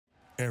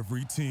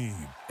Every team,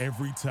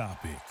 every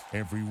topic,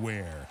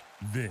 everywhere.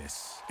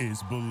 This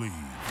is Believe.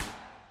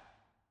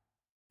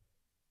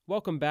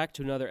 Welcome back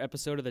to another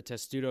episode of the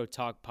Testudo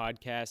Talk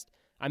podcast.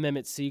 I'm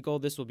Emmett Siegel.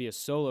 This will be a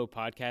solo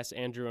podcast.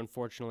 Andrew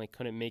unfortunately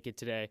couldn't make it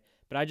today,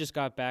 but I just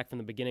got back from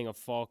the beginning of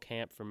fall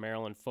camp for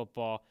Maryland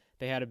football.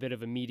 They had a bit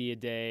of a media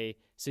day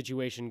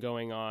situation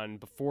going on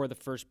before the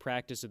first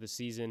practice of the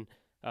season,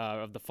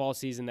 of the fall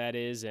season that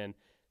is, and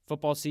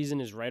football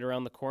season is right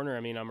around the corner. I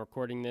mean, I'm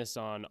recording this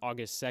on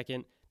August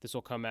 2nd. This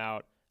will come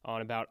out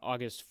on about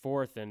August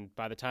 4th, and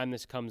by the time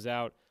this comes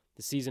out,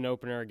 the season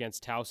opener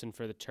against Towson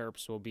for the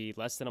Terps will be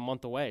less than a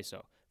month away.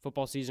 So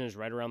football season is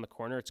right around the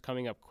corner. It's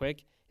coming up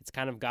quick. It's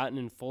kind of gotten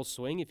in full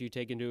swing if you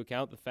take into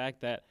account the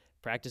fact that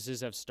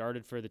practices have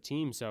started for the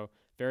team. So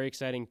very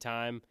exciting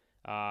time.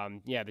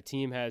 The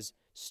team has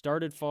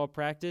started fall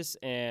practice,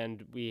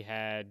 and we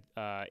had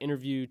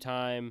interview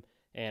time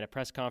and a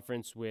press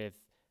conference with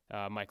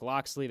Mike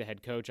Locksley, the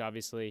head coach,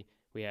 obviously.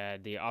 We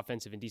had the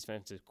offensive and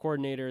defensive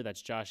coordinator,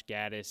 that's Josh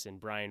Gaddis and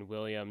Brian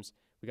Williams.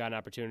 We got an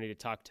opportunity to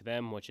talk to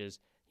them, which is,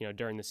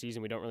 during the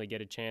season, we don't really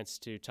get a chance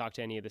to talk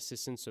to any of the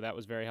assistants, so that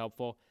was very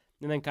helpful.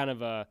 And then kind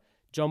of a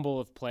jumble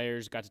of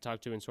players got to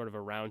talk to in sort of a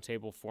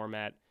roundtable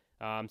format.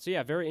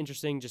 Very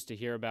interesting just to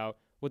hear about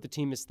what the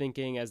team is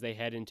thinking as they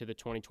head into the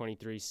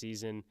 2023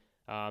 season.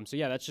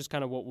 That's just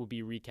kind of what we'll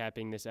be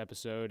recapping this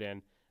episode.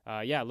 And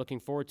looking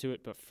forward to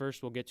it. But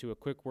first, we'll get to a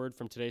quick word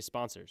from today's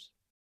sponsors.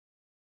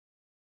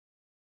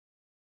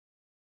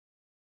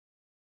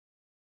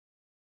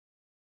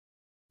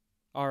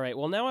 All right,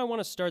 well, now I want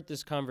to start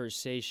this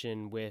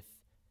conversation with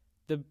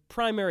the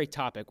primary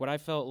topic, what I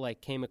felt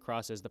like came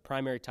across as the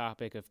primary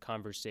topic of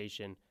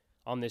conversation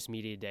on this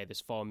media day,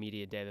 this fall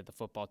media day that the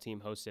football team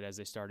hosted as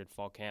they started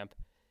fall camp.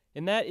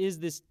 And that is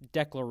this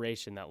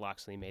declaration that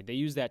Locksley made. They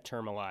use that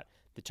term a lot,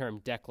 the term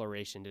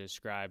declaration, to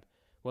describe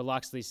what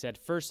Locksley said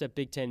first at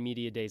Big Ten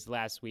Media Days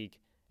last week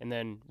and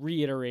then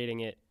reiterating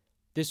it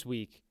this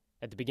week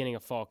at the beginning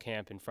of fall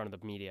camp in front of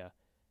the media,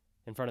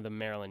 in front of the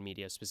Maryland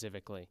media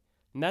specifically.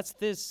 And that's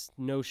this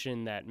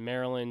notion that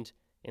Maryland,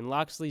 in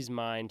Locksley's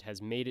mind,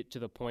 has made it to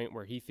the point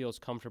where he feels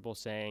comfortable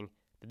saying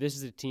that this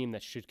is a team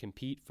that should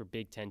compete for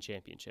Big Ten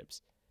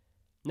championships.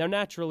 Now,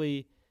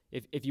 naturally,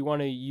 if you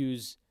want to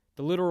use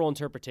the literal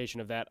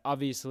interpretation of that,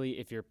 obviously,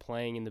 if you're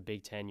playing in the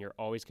Big Ten, you're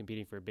always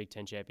competing for a Big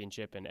Ten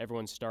championship, and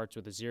everyone starts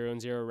with a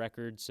 0-0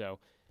 record, so,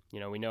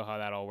 we know how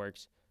that all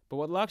works. But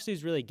what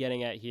Locksley's really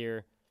getting at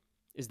here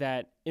is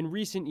that in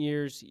recent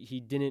years, he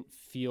didn't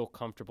feel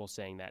comfortable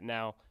saying that.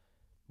 Now,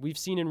 we've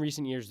seen in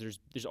recent years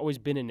there's always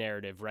been a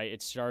narrative, right?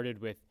 It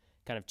started with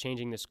kind of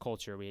changing this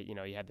culture.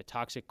 You had the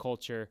toxic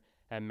culture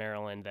at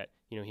Maryland that,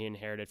 he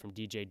inherited from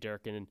DJ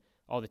Durkin and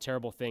all the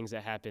terrible things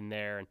that happened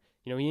there. And,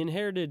 he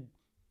inherited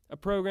a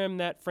program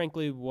that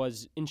frankly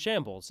was in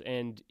shambles,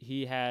 and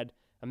he had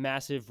a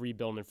massive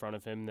rebuild in front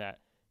of him that,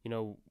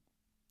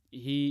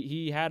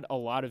 he had a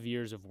lot of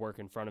years of work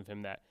in front of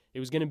him that it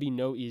was going to be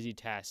no easy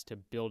task to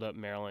build up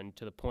Maryland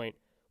to the point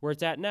where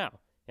it's at now.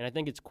 And I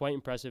think it's quite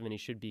impressive, and he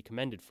should be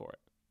commended for it.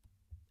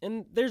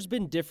 And there's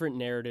been different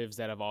narratives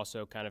that have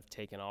also kind of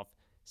taken off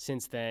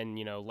since then.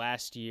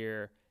 Last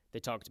year they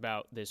talked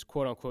about this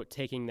quote-unquote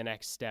taking the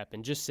next step,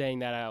 and just saying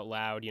that out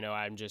loud,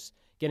 I'm just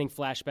getting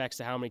flashbacks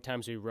to how many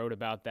times we wrote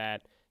about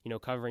that,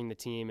 covering the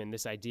team and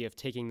this idea of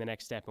taking the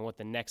next step and what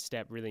the next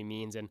step really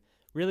means. And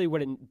really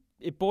what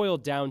it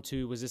boiled down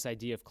to was this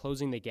idea of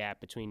closing the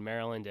gap between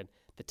Maryland and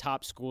the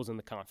top schools in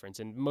the conference.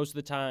 And most of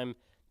the time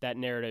that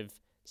narrative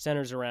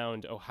centers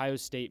around Ohio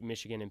State,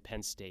 Michigan, and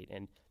Penn State.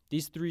 And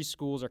these three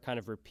schools are kind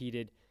of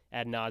repeated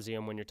ad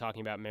nauseum when you're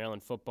talking about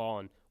Maryland football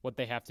and what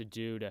they have to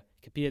do to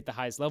compete at the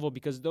highest level,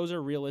 because those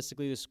are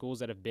realistically the schools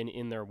that have been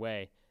in their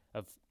way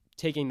of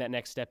taking that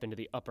next step into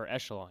the upper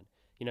echelon.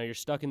 You're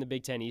stuck in the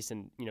Big Ten East,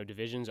 and,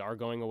 divisions are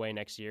going away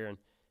next year.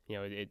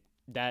 And,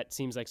 that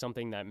seems like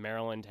something that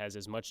Maryland has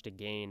as much to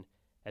gain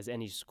as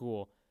any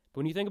school. But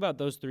when you think about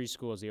those three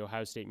schools, the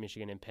Ohio State,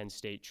 Michigan, and Penn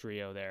State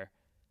trio there,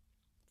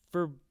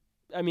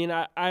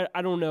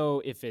 I don't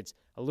know if it's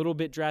a little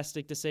bit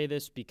drastic to say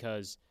this,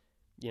 because,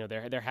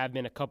 there have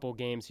been a couple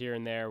games here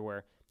and there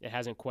where it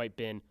hasn't quite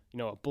been,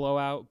 a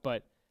blowout.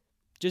 But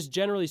just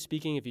generally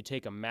speaking, if you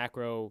take a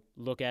macro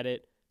look at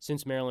it,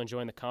 since Maryland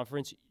joined the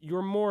conference,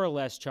 you're more or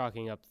less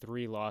chalking up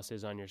 3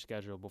 losses on your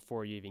schedule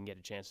before you even get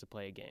a chance to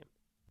play a game.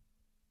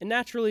 And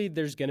naturally,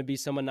 there's going to be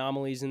some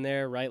anomalies in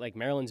there, right? Like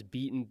Maryland's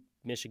beaten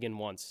Michigan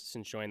once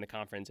since joining the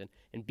conference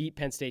and beat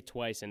Penn State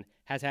twice and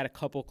has had a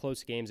couple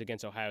close games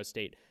against Ohio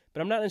State.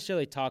 But I'm not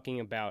necessarily talking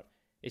about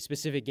a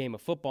specific game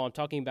of football. I'm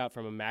talking about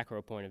from a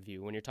macro point of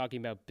view when you're talking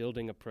about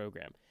building a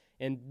program.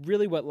 And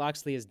really what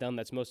Locksley has done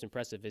that's most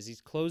impressive is he's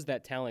closed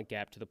that talent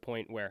gap to the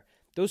point where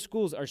those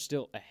schools are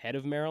still ahead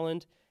of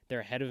Maryland.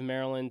 They're ahead of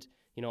Maryland,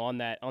 on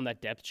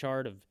that depth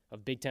chart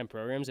of Big Ten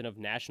programs and of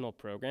national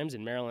programs.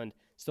 And Maryland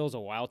still has a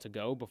while to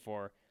go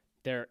before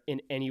they're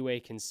in any way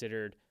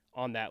considered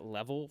on that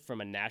level from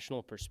a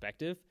national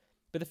perspective.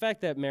 But the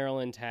fact that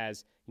Maryland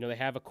has, they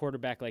have a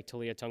quarterback like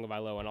Taulia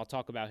Tagovailoa, and I'll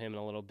talk about him in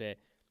a little bit.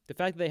 The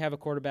fact that they have a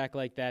quarterback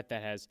like that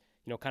has,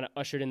 kind of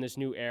ushered in this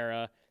new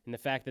era, and the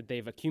fact that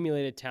they've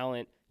accumulated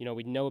talent.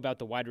 We know about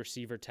the wide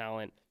receiver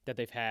talent that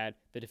they've had,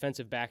 the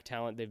defensive back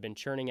talent. They've been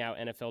churning out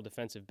NFL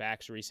defensive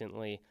backs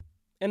recently.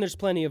 And there's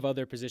plenty of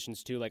other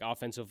positions too, like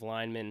offensive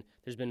linemen.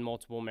 There's been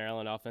multiple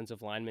Maryland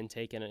offensive linemen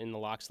taken in the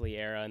Locksley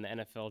era in the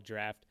NFL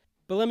draft.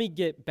 But let me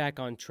get back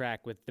on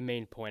track with the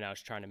main point I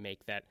was trying to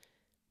make, that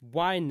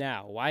why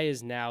now? Why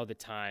is now the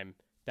time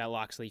that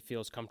Locksley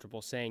feels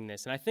comfortable saying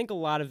this? And I think a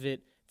lot of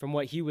it, from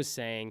what he was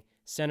saying,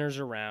 centers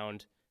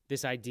around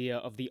this idea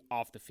of the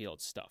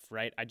off-the-field stuff,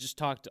 right? I just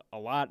talked a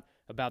lot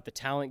about the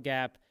talent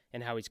gap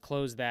and how he's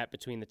closed that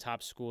between the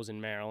top schools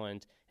in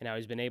Maryland and how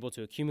he's been able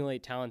to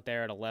accumulate talent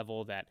there at a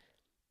level that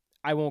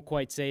I won't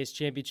quite say is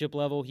championship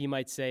level. He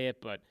might say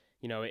it, but,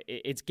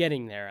 it's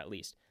getting there at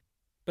least.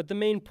 But the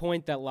main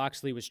point that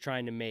Locksley was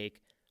trying to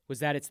make was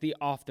that it's the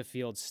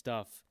off-the-field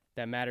stuff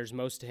that matters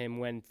most to him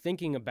when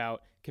thinking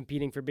about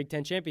competing for Big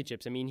Ten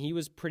championships. I mean, he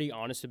was pretty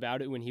honest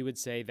about it when he would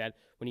say that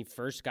when he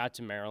first got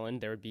to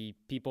Maryland, there would be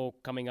people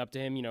coming up to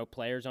him,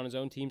 players on his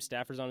own team,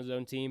 staffers on his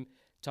own team,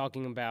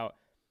 talking about,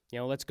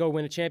 let's go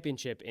win a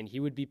championship. And he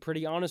would be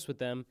pretty honest with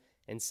them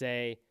and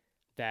say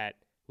that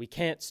we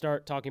can't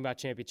start talking about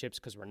championships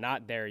because we're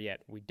not there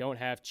yet. We don't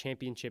have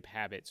championship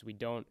habits. We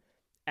don't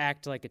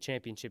act like a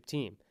championship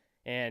team.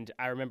 And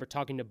I remember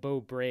talking to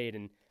Bo Braid,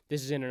 and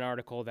this is in an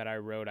article that I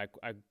wrote. I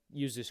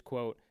used this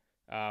quote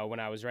when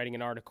I was writing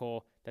an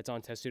article that's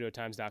on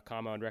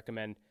testudotimes.com. I would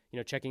recommend,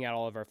 checking out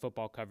all of our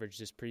football coverage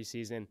this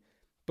preseason.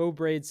 Bo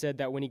Braid said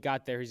that when he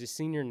got there, he's a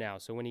senior now.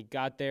 So when he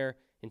got there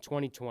in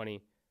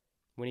 2020,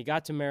 when he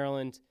got to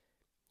Maryland,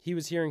 he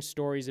was hearing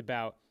stories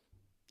about,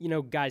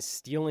 guys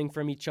stealing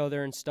from each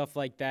other and stuff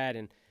like that.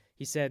 And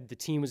he said the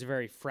team was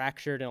very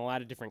fractured in a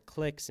lot of different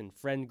cliques and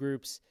friend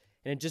groups,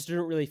 and it just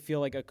didn't really feel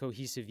like a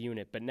cohesive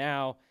unit. But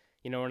now,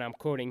 and I'm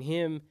quoting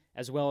him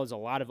as well as a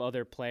lot of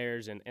other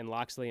players and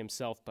Locksley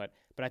himself, but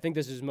I think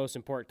this is most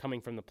important coming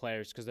from the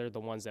players because they're the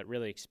ones that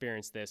really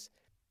experience this.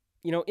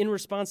 In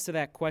response to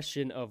that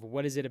question of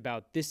what is it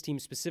about this team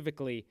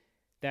specifically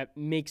that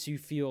makes you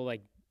feel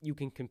like you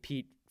can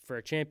compete for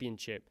a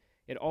championship,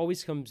 it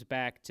always comes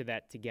back to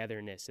that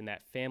togetherness and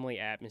that family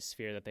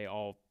atmosphere that they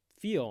all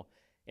feel.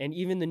 And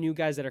even the new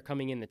guys that are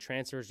coming in, the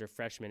transfers or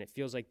freshmen, it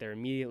feels like they're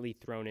immediately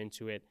thrown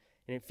into it.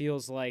 And it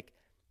feels like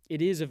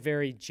it is a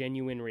very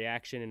genuine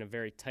reaction in a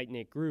very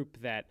tight-knit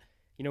group that,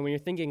 when you're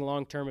thinking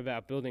long-term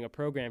about building a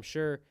program,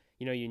 sure,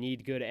 you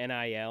need good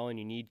NIL and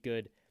you need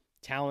good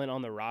talent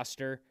on the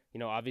roster.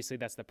 Obviously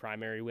that's the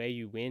primary way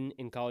you win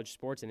in college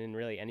sports and in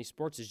really any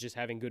sports is just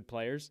having good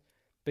players.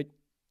 But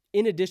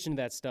in addition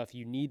to that stuff,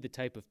 you need the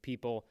type of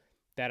people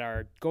that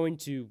are going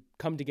to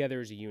come together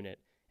as a unit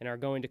and are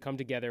going to come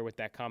together with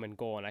that common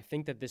goal. And I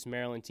think that this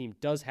Maryland team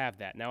does have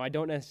that. Now, I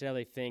don't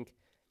necessarily think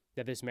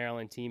that this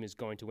Maryland team is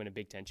going to win a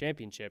Big Ten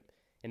championship,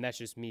 and that's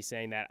just me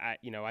saying that.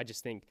 I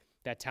just think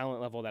that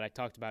talent level that I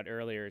talked about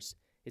earlier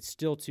it's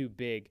still too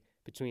big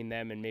between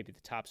them and maybe the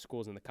top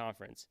schools in the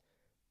conference.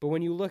 But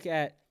when you look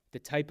at the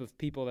type of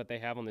people that they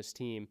have on this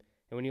team,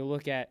 and when you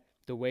look at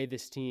the way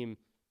this team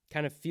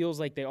kind of feels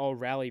like they all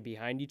rally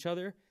behind each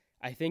other,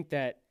 I think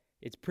that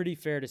it's pretty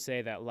fair to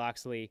say that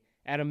Locksley,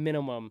 at a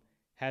minimum,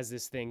 has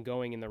this thing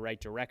going in the right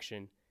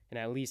direction and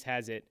at least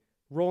has it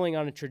rolling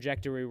on a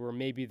trajectory where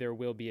maybe there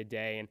will be a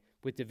day, and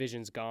with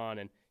divisions gone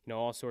and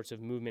all sorts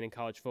of movement in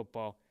college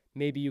football,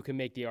 maybe you can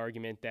make the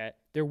argument that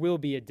there will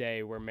be a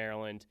day where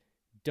Maryland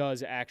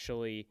does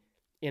actually,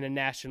 in a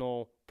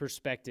national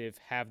perspective,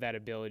 have that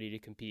ability to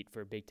compete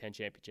for a Big Ten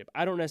championship.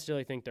 I don't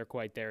necessarily think they're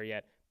quite there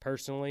yet,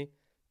 personally,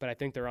 but I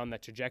think they're on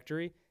that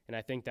trajectory, and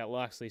I think that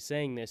Locksley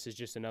saying this is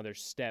just another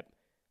step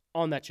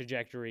on that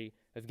trajectory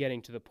of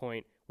getting to the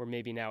point where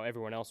maybe now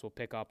everyone else will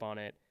pick up on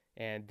it,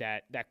 and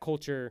that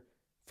culture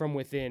from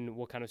within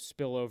will kind of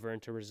spill over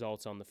into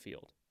results on the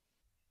field.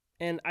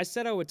 And I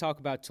said I would talk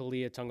about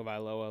Taulia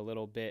Tagovailoa a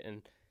little bit,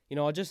 and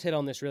I'll just hit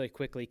on this really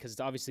quickly because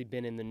it's obviously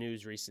been in the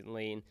news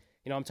recently.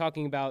 And I'm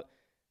talking about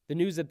the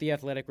news that The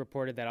Athletic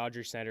reported, that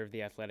Audrey Snyder of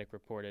The Athletic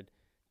reported,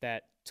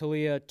 that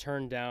Taulia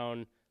turned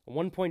down a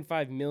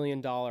 $1.5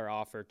 million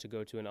offer to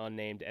go to an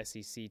unnamed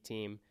SEC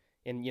team,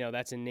 and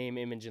that's in name,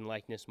 image, and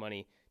likeness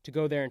money, to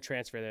go there and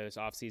transfer there this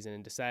offseason,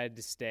 and decided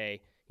to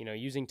stay,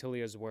 using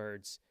Taulia's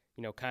words,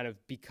 kind of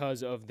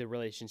because of the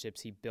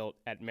relationships he built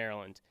at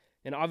Maryland.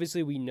 And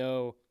obviously we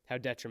know how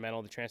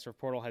detrimental the transfer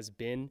portal has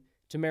been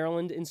to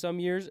Maryland in some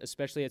years,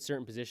 especially at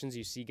certain positions.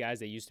 You see guys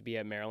that used to be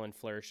at Maryland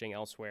flourishing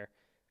elsewhere.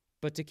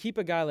 But to keep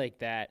a guy like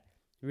that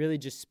really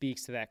just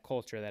speaks to that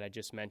culture that I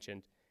just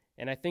mentioned.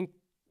 And I think,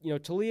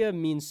 Taulia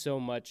means so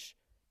much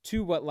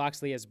to what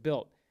Locksley has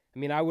built. I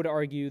mean, I would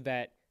argue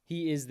that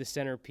he is the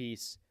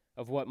centerpiece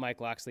of what Mike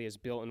Locksley has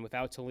built. And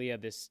without Taulia,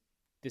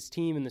 this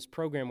team and this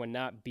program would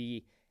not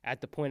be at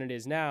the point it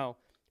is now,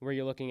 where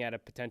you're looking at a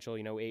potential,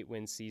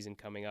 8-win season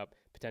coming up,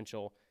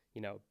 potential,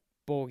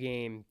 bowl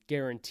game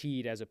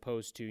guaranteed, as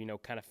opposed to,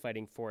 kind of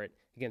fighting for it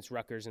against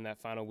Rutgers in that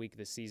final week of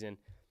the season.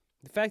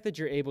 The fact that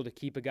you're able to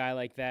keep a guy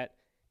like that,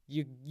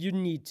 you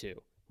need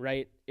to,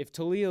 right? If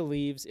Taulia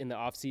leaves in the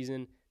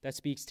offseason, that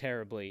speaks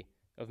terribly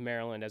of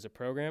Maryland as a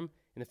program.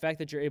 And the fact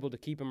that you're able to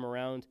keep him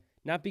around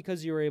not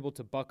because you were able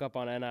to buck up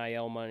on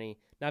NIL money,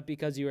 not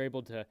because you were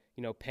able to,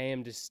 pay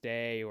him to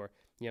stay or,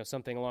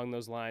 something along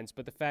those lines.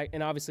 But the fact,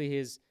 and obviously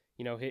his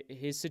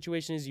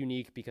situation is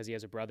unique because he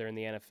has a brother in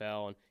the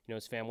NFL and,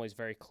 his family is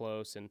very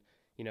close. And,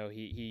 he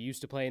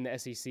used to play in the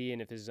SEC,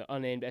 and if there's an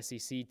unnamed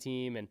SEC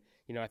team, and,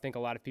 I think a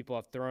lot of people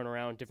have thrown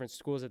around different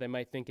schools that they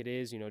might think it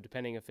is,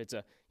 depending if it's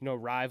a,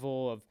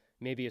 rival of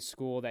maybe a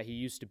school that he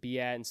used to be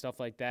at and stuff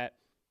like that.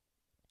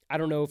 I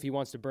don't know if he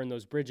wants to burn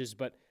those bridges,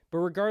 but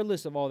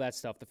regardless of all that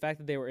stuff, the fact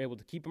that they were able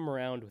to keep him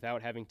around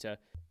without having to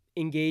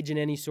engage in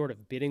any sort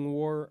of bidding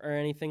war or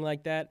anything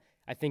like that,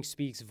 I think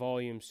speaks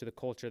volumes to the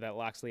culture that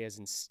Locksley has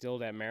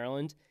instilled at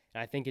Maryland.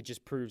 And I think it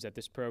just proves that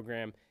this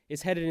program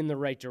is headed in the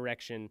right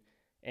direction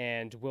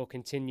and will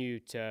continue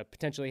to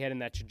potentially head in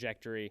that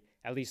trajectory,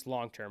 at least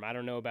long term. I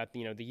don't know about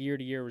the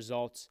year-to-year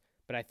results,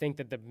 but I think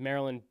that the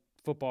Maryland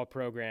football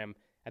program,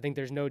 I think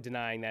there's no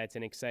denying that it's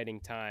an exciting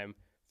time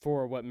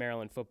for what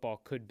Maryland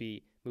football could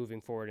be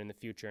moving forward in the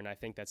future, and I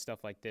think that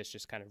stuff like this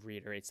just kind of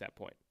reiterates that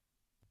point.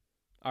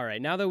 All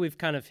right, now that we've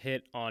kind of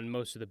hit on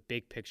most of the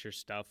big picture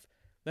stuff,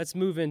 let's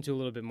move into a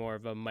little bit more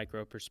of a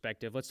micro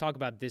perspective. Let's talk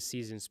about this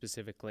season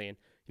specifically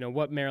and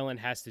what Maryland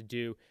has to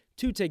do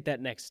to take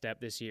that next step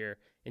this year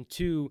and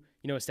to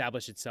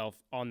establish itself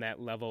on that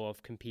level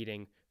of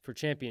competing for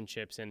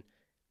championships. And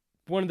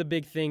one of the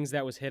big things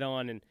that was hit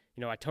on, and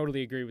I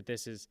totally agree with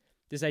this, is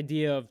this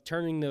idea of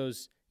turning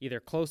those either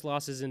close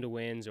losses into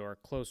wins or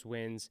close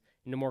wins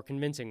into more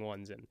convincing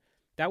ones. And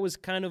that was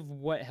kind of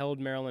what held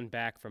Maryland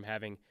back from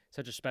having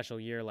such a special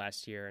year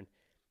last year. And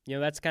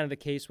that's kind of the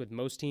case with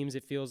most teams,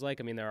 it feels like.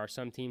 I mean, there are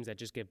some teams that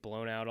just get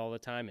blown out all the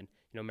time. And,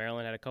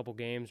 Maryland had a couple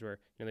games where,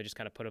 they just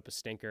kind of put up a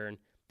stinker and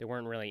they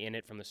weren't really in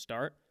it from the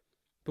start.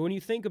 But when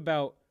you think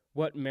about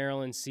what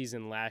Maryland's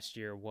season last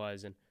year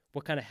was and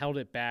what kind of held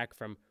it back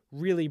from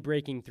really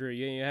breaking through,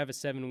 you have a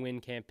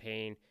 7-win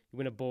campaign, you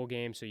win a bowl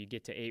game, so you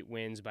get to 8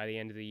 wins by the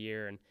end of the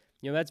year. And,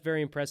 that's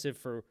very impressive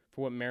for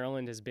what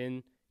Maryland has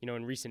been,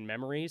 in recent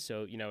memory.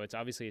 So, it's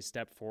obviously a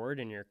step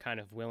forward, and you're kind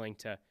of willing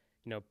to,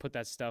 put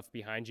that stuff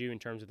behind you in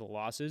terms of the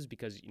losses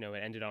because, it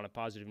ended on a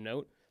positive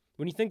note.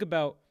 When you think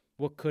about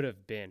what could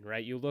have been,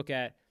 right, I look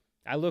at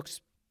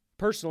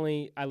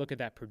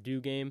that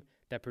Purdue game,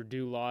 that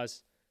Purdue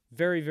loss,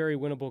 very, very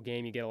winnable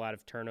game. You get a lot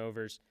of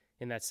turnovers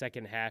in that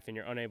second half, and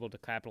you're unable to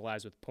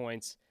capitalize with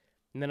points.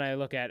 And then I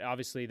look at,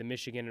 obviously, the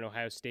Michigan and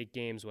Ohio State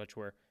games, which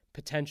were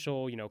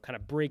potential, kind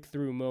of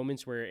breakthrough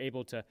moments where you're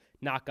able to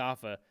knock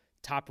off a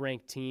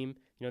top-ranked team.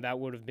 That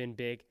would have been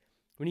big.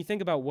 When you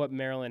think about what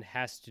Maryland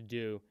has to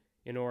do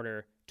in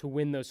order to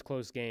win those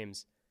close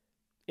games,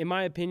 in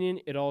my opinion,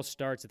 it all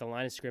starts at the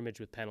line of scrimmage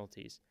with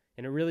penalties.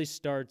 And it really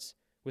starts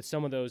with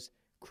some of those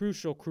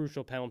crucial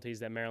penalties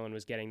that Maryland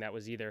was getting that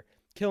was either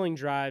killing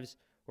drives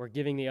or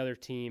giving the other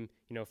team,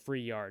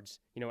 free yards,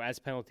 as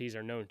penalties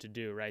are known to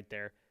do, right?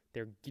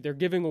 They're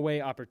giving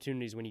away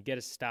opportunities when you get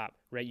a stop,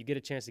 right? You get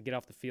a chance to get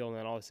off the field, and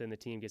then all of a sudden the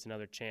team gets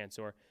another chance.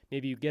 Or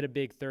maybe you get a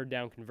big third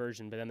down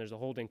conversion, but then there's a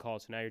holding call,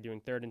 so now you're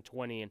doing 3rd and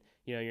 20, and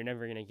you're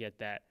never going to get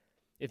that.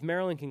 If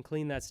Maryland can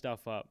clean that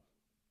stuff up,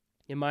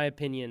 in my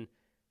opinion,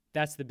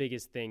 that's the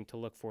biggest thing to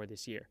look for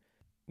this year.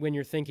 When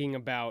you're thinking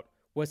about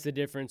what's the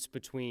difference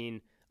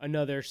between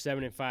another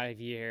 7-5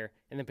 year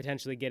and then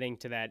potentially getting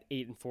to that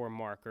 8-4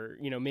 mark, or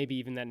maybe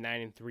even that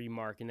 9-3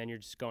 mark, and then you're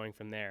just going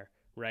from there.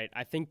 Right,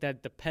 I think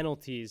that the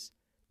penalties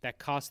that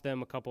cost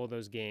them a couple of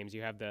those games,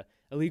 you have the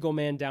illegal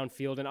man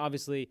downfield, and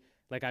obviously,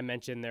 like I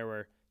mentioned, there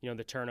were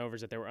the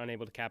turnovers that they were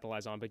unable to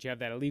capitalize on, but you have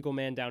that illegal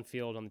man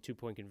downfield on the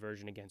 2-point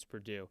conversion against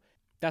Purdue.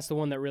 That's the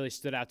one that really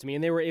stood out to me,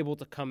 and they were able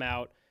to come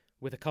out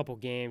with a couple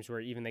games where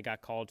even they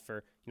got called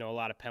for a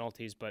lot of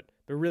penalties, but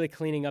really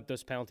cleaning up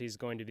those penalties is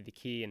going to be the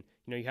key. And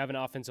you have an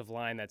offensive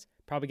line that's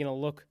probably going to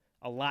look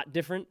a lot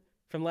different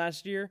from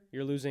last year.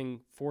 You're losing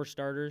 4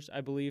 starters,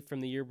 I believe,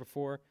 from the year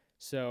before.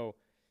 So,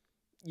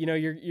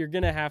 you're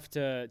going to have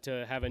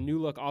to have a new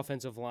look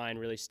offensive line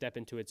really step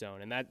into its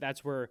own. And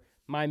that's where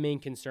my main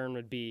concern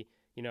would be.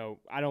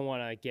 I don't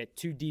want to get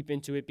too deep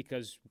into it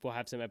because we'll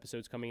have some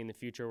episodes coming in the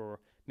future where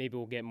maybe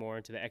we'll get more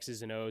into the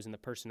X's and O's and the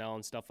personnel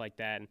and stuff like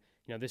that. And,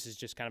 this is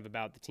just kind of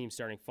about the team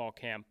starting fall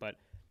camp. But,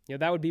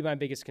 that would be my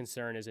biggest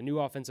concern is a new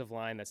offensive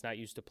line that's not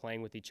used to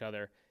playing with each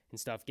other and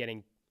stuff,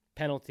 getting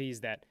penalties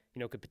that,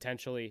 could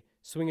potentially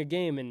swing a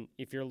game. And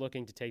if you're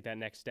looking to take that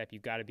next step,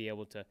 you've got to be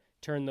able to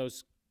turn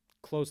those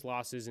close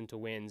losses into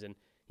wins and,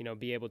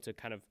 be able to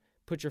kind of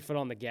put your foot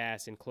on the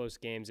gas in close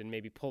games and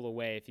maybe pull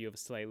away if you have a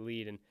slight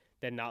lead and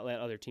then not let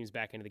other teams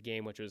back into the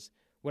game, which was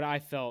what I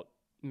felt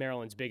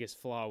Maryland's biggest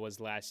flaw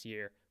was last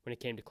year when it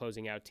came to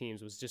closing out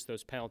teams, was just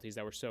those penalties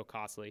that were so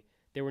costly.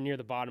 They were near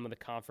the bottom of the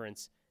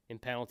conference in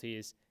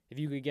penalties. If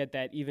you could get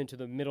that even to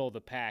the middle of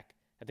the pack,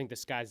 I think the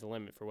sky's the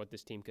limit for what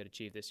this team could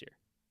achieve this year.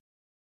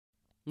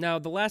 Now,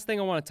 the last thing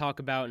I want to talk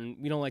about, and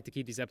we don't like to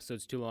keep these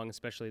episodes too long,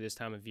 especially this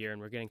time of year,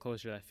 and we're getting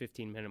closer to that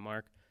 15-minute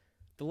mark.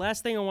 The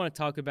last thing I want to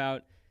talk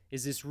about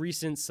is this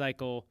recent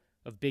cycle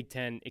of Big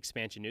Ten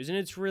expansion news, and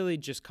it's really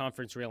just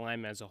conference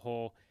realignment as a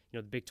whole.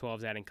 the Big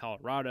 12's adding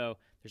Colorado.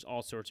 There's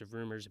all sorts of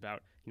rumors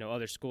about,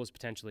 other schools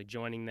potentially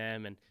joining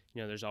them. And,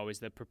 there's always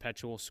the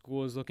perpetual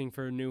schools looking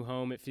for a new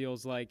home, it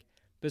feels like.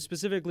 But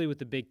specifically with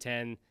the Big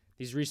Ten,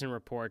 these recent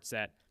reports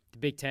that the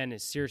Big Ten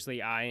is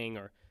seriously eyeing,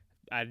 or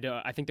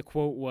I think the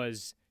quote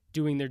was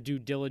doing their due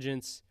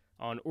diligence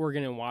on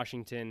Oregon and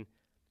Washington.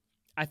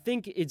 I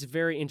think it's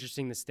very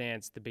interesting the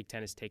stance the Big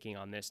Ten is taking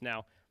on this.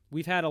 Now,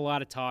 we've had a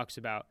lot of talks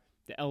about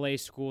the LA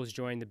schools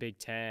joining the Big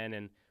Ten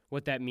and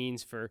what that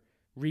means for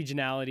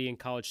regionality in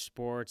college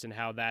sports and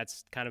how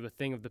that's kind of a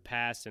thing of the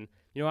past. And,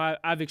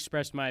 I've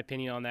expressed my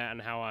opinion on that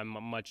and how I'm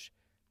much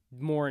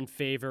more in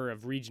favor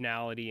of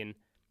regionality in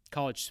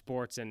college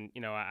sports. And,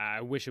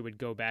 I wish it would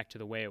go back to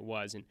the way it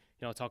was. And,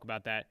 I'll talk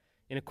about that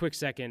in a quick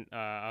second.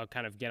 I'll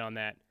kind of get on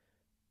that.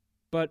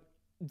 But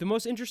the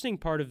most interesting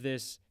part of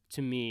this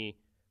to me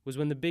was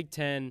when the Big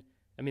Ten,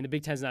 the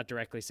Big Ten's not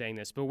directly saying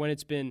this, but when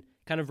it's been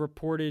kind of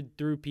reported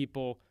through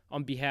people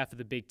on behalf of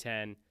the Big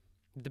Ten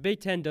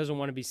doesn't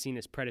want to be seen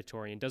as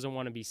predatory and doesn't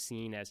want to be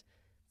seen as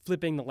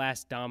flipping the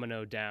last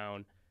domino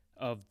down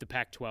of the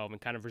Pac-12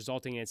 and kind of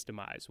resulting in its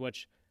demise,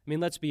 which,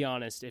 let's be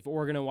honest, if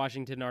Oregon and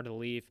Washington are to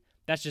leave,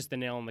 that's just the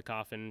nail in the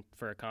coffin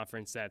for a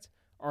conference that's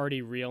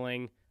already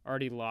reeling,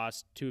 already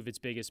lost two of its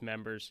biggest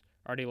members,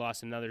 already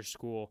lost another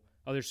school.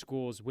 Other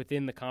schools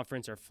within the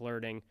conference are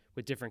flirting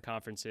with different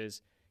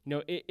conferences.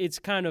 It's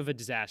kind of a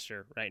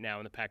disaster right now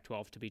in the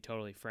Pac-12, to be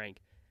totally frank.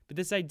 But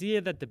this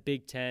idea that the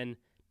Big Ten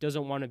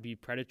doesn't want to be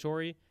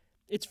predatory,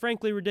 it's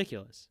frankly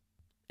ridiculous.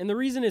 And the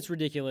reason it's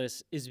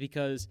ridiculous is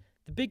because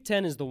the Big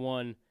Ten is the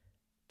one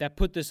that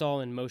put this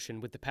all in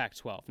motion with the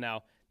Pac-12.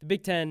 Now, the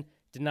Big Ten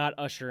did not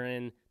usher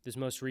in this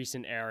most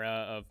recent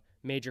era of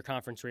major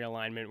conference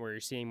realignment where you're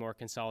seeing more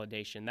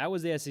consolidation. That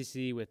was the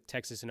SEC with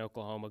Texas and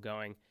Oklahoma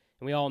going.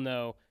 And we all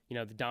know,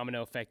 the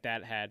domino effect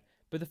that had.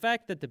 But the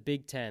fact that the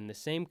Big Ten, the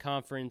same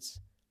conference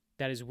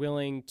that is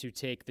willing to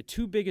take the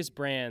two biggest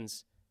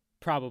brands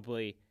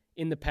probably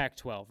in the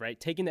Pac-12, right?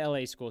 Taking the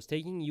LA schools,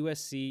 taking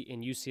USC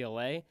and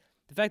UCLA,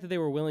 the fact that they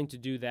were willing to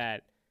do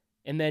that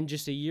and then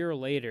just a year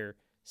later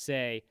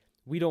say,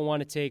 we don't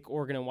want to take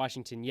Oregon and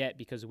Washington yet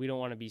because we don't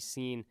want to be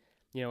seen,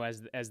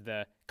 as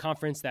the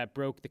conference that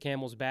broke the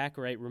camel's back,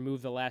 right?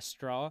 Remove the last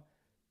straw.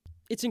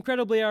 It's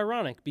incredibly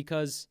ironic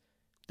because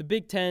the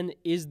Big Ten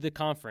is the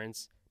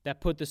conference that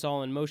put this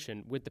all in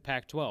motion with the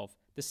Pac-12.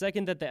 The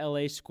second that the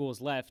LA schools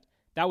left,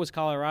 that was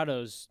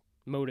Colorado's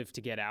motive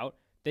to get out.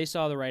 They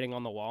saw the writing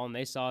on the wall, and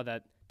they saw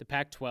that the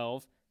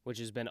Pac-12, which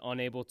has been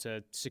unable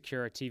to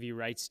secure a TV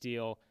rights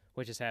deal,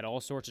 which has had all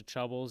sorts of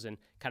troubles and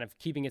kind of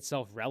keeping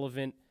itself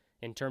relevant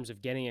in terms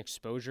of getting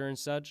exposure and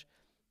such,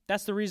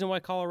 that's the reason why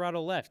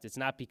Colorado left. It's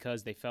not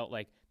because they felt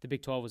like the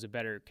Big 12 was a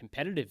better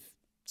competitive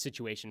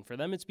situation for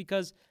them. It's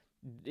because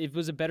it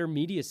was a better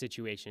media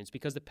situation. It's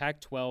because the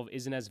Pac-12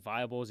 isn't as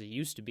viable as it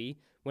used to be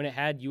when it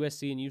had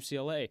USC and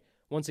UCLA.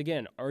 Once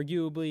again,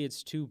 arguably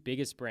its two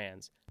biggest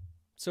brands.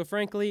 So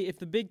frankly, if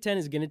the Big Ten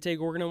is going to take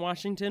Oregon and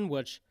Washington,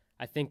 which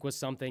I think was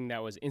something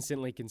that was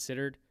instantly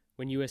considered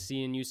when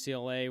USC and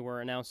UCLA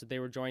were announced that they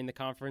were joining the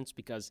conference,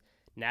 because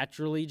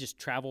naturally, just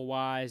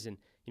travel-wise, and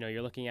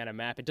you're looking at a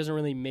map, it doesn't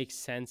really make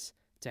sense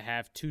to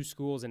have two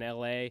schools in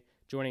LA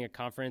joining a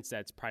conference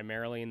that's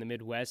primarily in the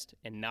Midwest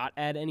and not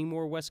add any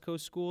more West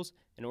Coast schools.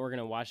 And Oregon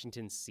and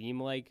Washington seem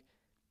like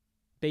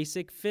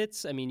basic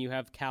fits. You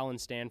have Cal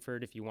and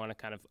Stanford if you want to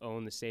kind of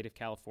own the state of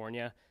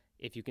California.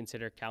 If you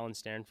consider Cal and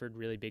Stanford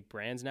really big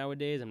brands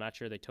nowadays, I'm not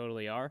sure they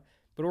totally are.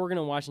 But Oregon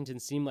and Washington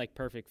seem like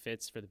perfect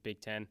fits for the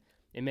Big Ten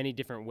in many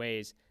different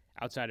ways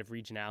outside of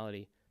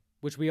regionality,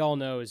 which we all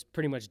know is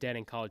pretty much dead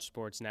in college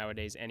sports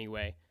nowadays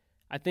anyway.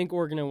 I think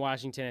Oregon and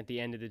Washington at the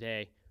end of the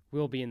day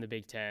will be in the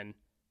Big Ten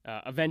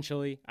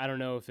eventually. I don't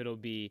know if it'll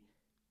be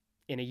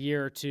in a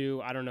year or two.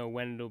 I don't know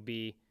when it'll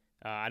be.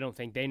 I don't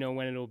think they know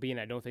when it'll be, and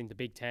I don't think the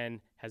Big Ten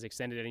has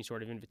extended any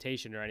sort of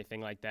invitation or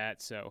anything like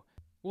that. So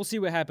we'll see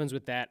what happens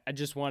with that. I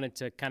just wanted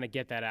to kind of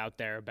get that out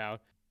there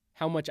about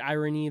how much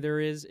irony there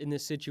is in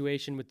this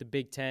situation with the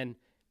Big Ten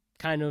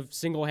kind of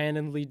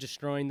single-handedly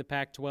destroying the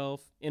Pac-12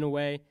 in a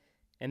way,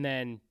 and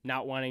then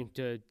not wanting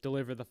to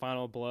deliver the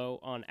final blow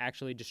on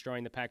actually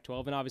destroying the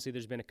Pac-12. And obviously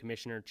there's been a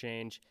commissioner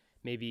change.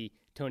 Maybe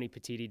Tony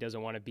Petitti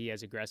doesn't want to be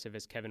as aggressive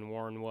as Kevin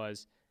Warren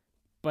was.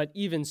 But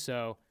even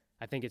so,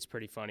 I think it's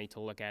pretty funny to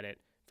look at it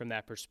from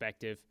that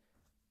perspective.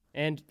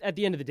 And at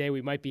the end of the day,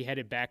 we might be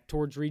headed back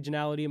towards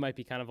regionality. It might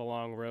be kind of a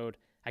long road.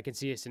 I can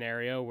see a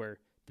scenario where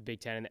the Big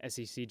Ten and the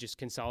SEC just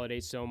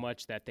consolidate so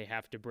much that they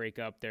have to break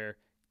up their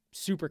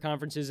super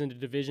conferences into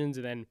divisions,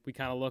 and then we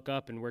kind of look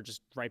up and we're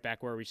just right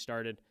back where we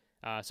started.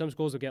 Some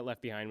schools will get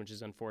left behind, which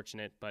is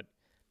unfortunate, but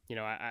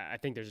I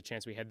think there's a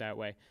chance we head that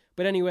way.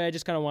 But anyway, I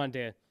just kind of wanted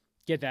to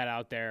get that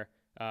out there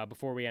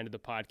before we ended the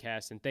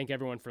podcast, and thank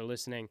everyone for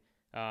listening.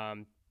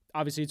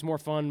 Obviously, it's more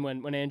fun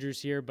when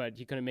Andrew's here, but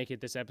he couldn't make it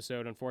this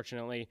episode,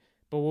 unfortunately.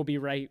 But we'll be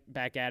right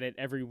back at it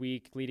every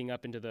week leading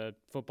up into the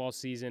football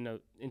season,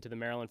 into the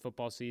Maryland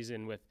football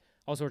season, with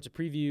all sorts of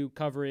preview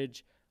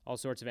coverage, all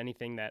sorts of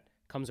anything that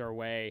comes our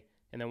way.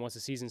 And then once the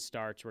season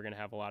starts, we're going to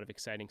have a lot of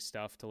exciting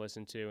stuff to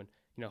listen to. And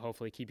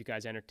hopefully keep you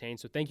guys entertained.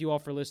 So thank you all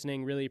for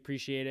listening. Really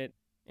appreciate it.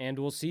 And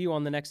we'll see you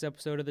on the next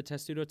episode of the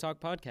Testudo Talk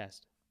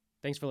podcast.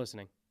 Thanks for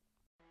listening.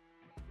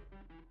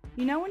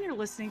 You know when you're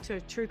listening to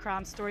a true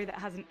crime story that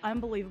has an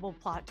unbelievable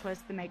plot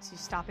twist that makes you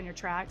stop in your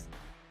tracks?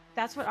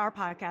 That's what our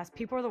podcast,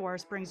 People Are the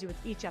Worst, brings you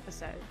with each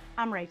episode.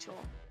 I'm Rachel.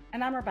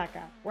 And I'm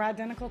Rebecca. We're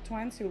identical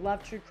twins who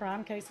love true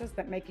crime cases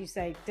that make you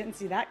say, didn't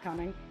see that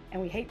coming,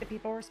 and we hate the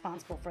people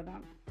responsible for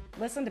them.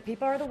 Listen to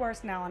People Are the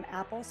Worst now on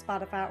Apple,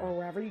 Spotify, or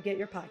wherever you get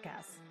your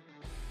podcasts.